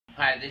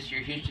Hi, this is your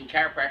Houston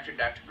chiropractor,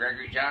 Dr.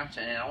 Gregory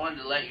Johnson, and I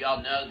wanted to let you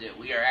all know that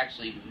we are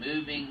actually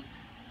moving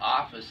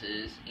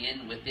offices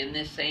within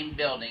this same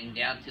building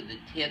down to the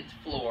 10th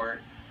floor,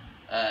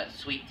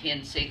 suite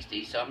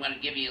 1060. So I'm going to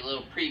give you a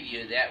little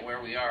preview of that,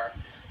 where we are.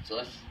 So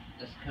let's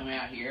come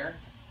out here,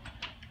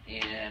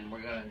 and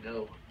we're going to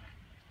go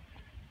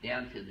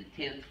down to the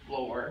 10th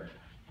floor.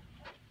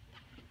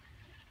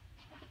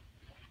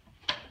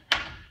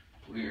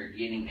 We are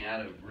getting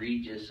out of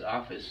Regis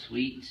office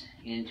suites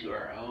into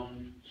our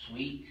own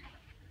suite.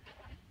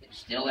 It's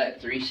still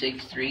at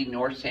 363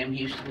 North Sam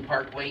Houston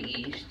Parkway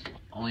East,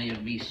 only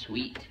it'll be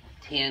suite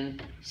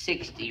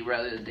 1060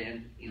 rather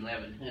than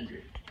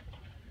 1100.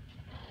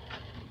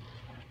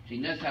 So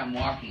you notice how I'm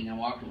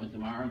walking with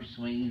my arms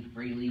swinging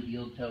freely,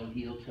 heel toe,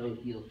 heel toe,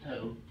 heel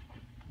toe.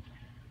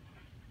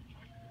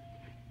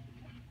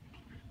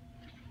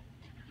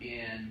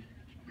 And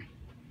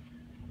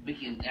we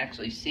can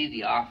actually see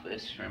the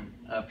office from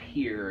up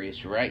here.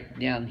 It's right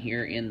down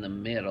here in the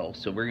middle.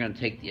 So we're going to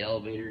take the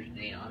elevators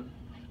down.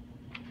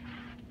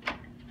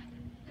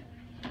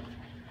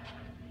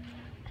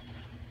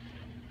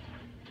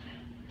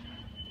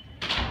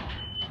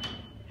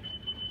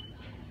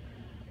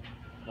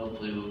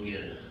 Hopefully we'll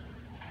get a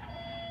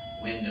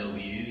window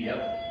view.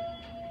 Yep.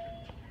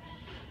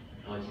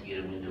 I always get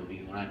a window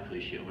view when I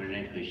push it. When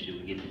I push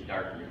it, we get the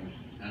dark room.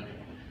 Okay.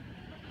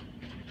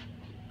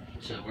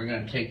 So we're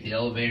going to take the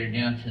elevator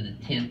down to the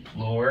 10th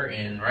floor,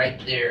 and right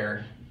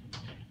there,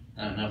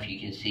 I don't know if you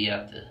can see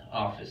out the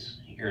office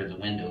here, the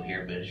window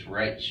here, but it's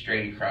right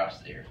straight across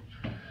there.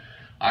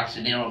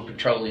 Occidental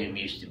Petroleum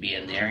used to be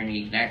in there, and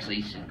you can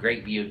actually see a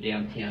great view of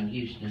downtown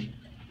Houston.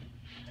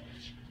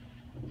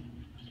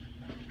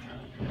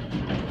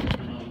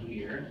 Come over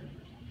here.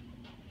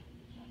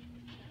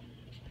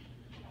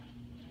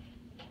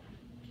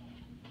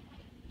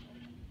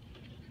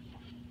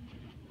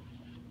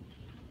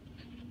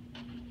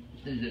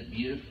 This is a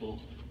beautiful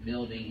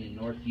building in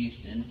North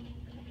Houston,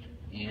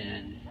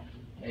 and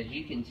as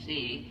you can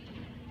see,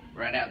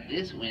 right out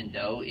this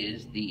window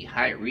is the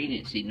Hyatt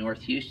Regency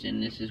North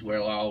Houston. This is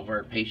where all of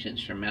our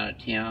patients from out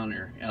of town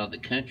or out of the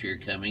country are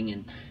coming,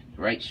 and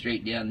right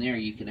straight down there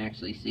you can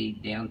actually see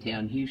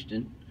downtown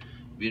Houston.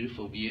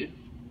 Beautiful view.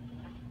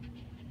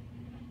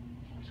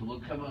 So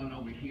we'll come on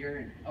over here,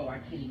 and oh, I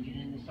can't even get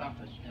in this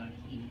office without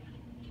a key.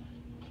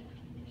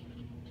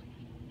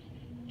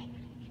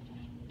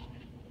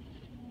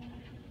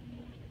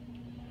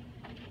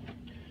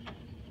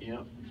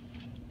 Yep.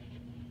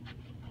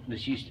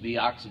 This used to be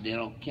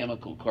Occidental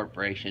Chemical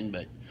Corporation,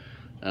 but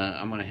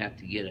I'm going to have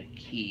to get a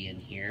key in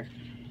here.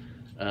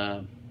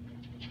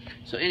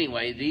 So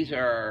anyway, these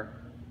are our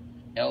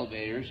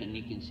elevators, and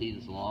you can see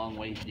this long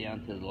ways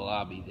down to the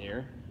lobby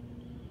there.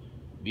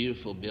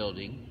 Beautiful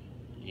building,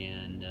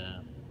 and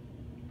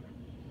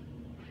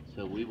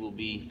so we will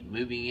be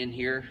moving in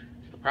here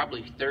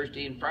probably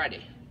Thursday and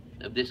Friday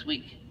of this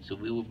week. So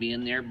we will be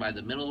in there by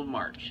the middle of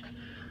March.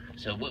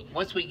 So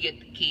once we get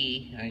the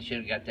key, I should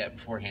have got that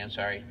beforehand,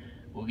 sorry.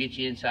 We'll get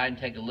you inside and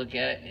take a look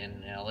at it,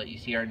 and I'll let you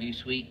see our new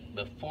suite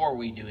before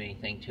we do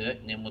anything to it,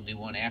 and then we'll do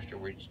one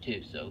afterwards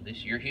too. So this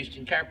is your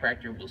Houston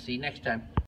chiropractor. We'll see you next time.